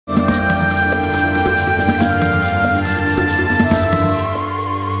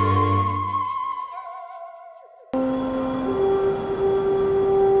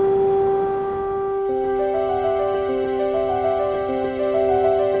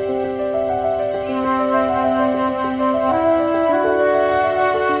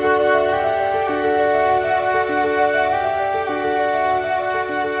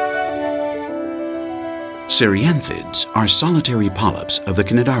Cereanthids are solitary polyps of the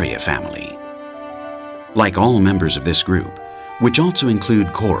Cnidaria family. Like all members of this group, which also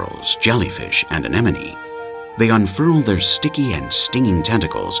include corals, jellyfish, and anemone, they unfurl their sticky and stinging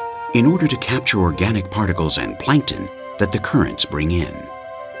tentacles in order to capture organic particles and plankton that the currents bring in.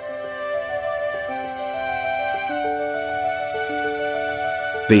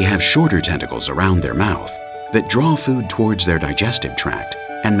 They have shorter tentacles around their mouth that draw food towards their digestive tract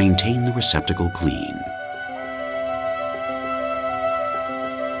and maintain the receptacle clean.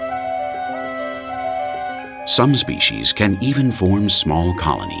 Some species can even form small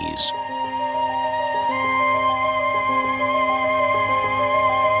colonies.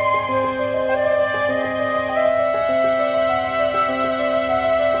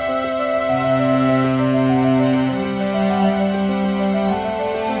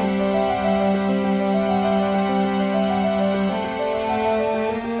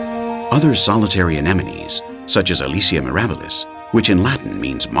 Other solitary anemones, such as Elysia mirabilis, which in Latin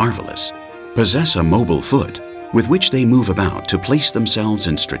means marvelous, possess a mobile foot with which they move about to place themselves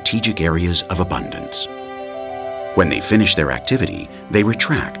in strategic areas of abundance. When they finish their activity, they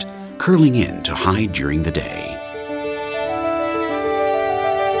retract, curling in to hide during the day.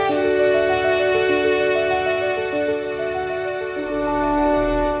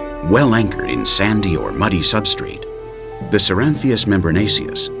 Well anchored in sandy or muddy substrate, the Ceranthius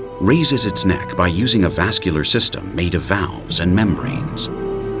membranaceus raises its neck by using a vascular system made of valves and membranes.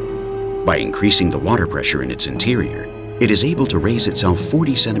 By increasing the water pressure in its interior, it is able to raise itself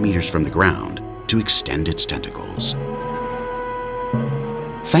 40 centimeters from the ground to extend its tentacles.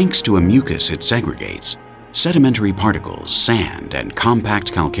 Thanks to a mucus it segregates, sedimentary particles, sand, and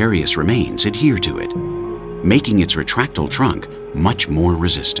compact calcareous remains adhere to it, making its retractile trunk much more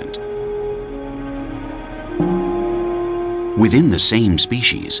resistant. Within the same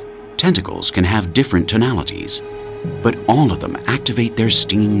species, tentacles can have different tonalities, but all of them activate their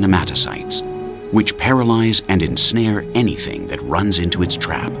stinging nematocytes, which paralyze and ensnare anything that runs into its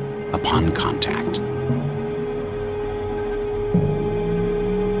trap upon contact.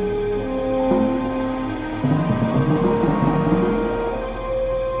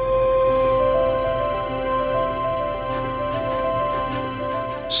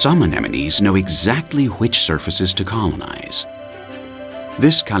 Some anemones know exactly which surfaces to colonize.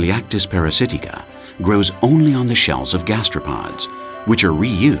 This Caliactis parasitica grows only on the shells of gastropods, which are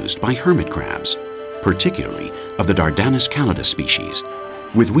reused by hermit crabs, particularly of the Dardanus callidus species,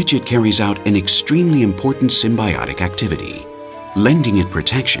 with which it carries out an extremely important symbiotic activity, lending it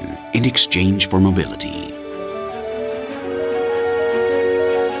protection in exchange for mobility.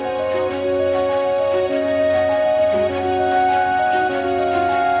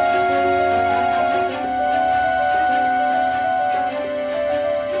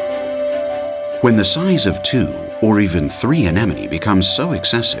 When the size of 2 or even 3 anemone becomes so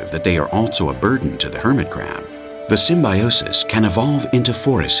excessive that they are also a burden to the hermit crab, the symbiosis can evolve into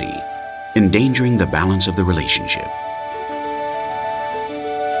phoracy, endangering the balance of the relationship.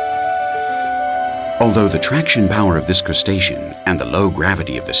 Although the traction power of this crustacean and the low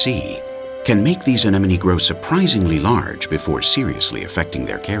gravity of the sea can make these anemone grow surprisingly large before seriously affecting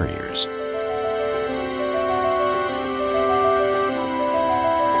their carriers.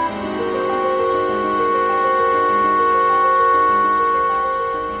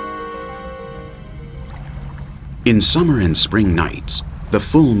 In summer and spring nights, the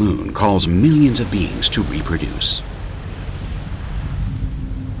full moon calls millions of beings to reproduce.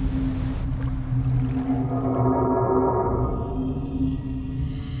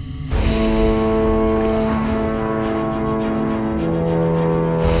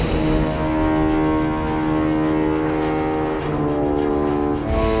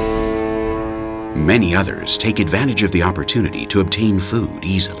 Many others take advantage of the opportunity to obtain food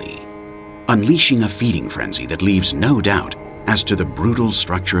easily, unleashing a feeding frenzy that leaves no doubt as to the brutal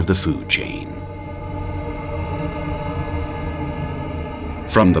structure of the food chain.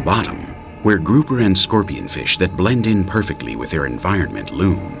 From the bottom, where grouper and scorpionfish that blend in perfectly with their environment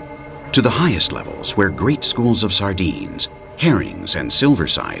loom, to the highest levels where great schools of sardines, herrings, and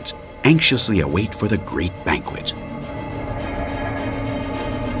silversides anxiously await for the great banquet.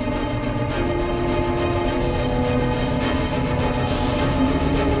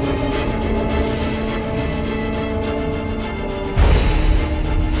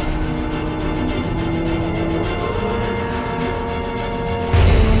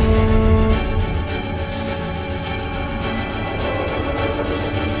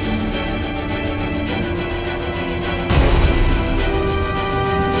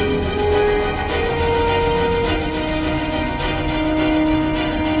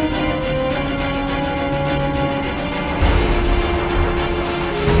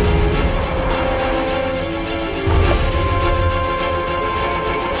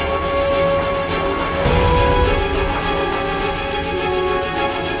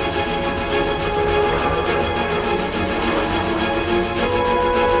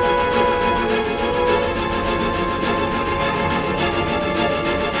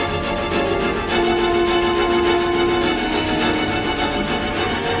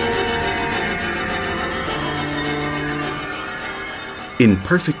 In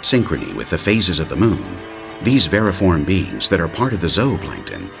perfect synchrony with the phases of the moon, these variform beings that are part of the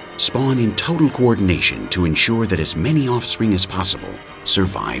zooplankton spawn in total coordination to ensure that as many offspring as possible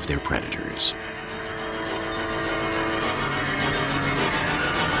survive their predators.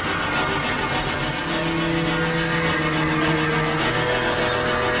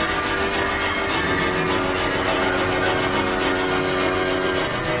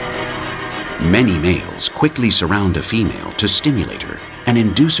 Many males quickly surround a female to stimulate her and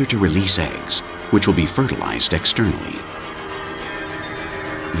induce her to release eggs, which will be fertilized externally.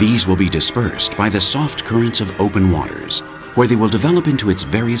 These will be dispersed by the soft currents of open waters, where they will develop into its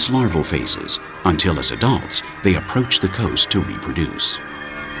various larval phases until, as adults, they approach the coast to reproduce.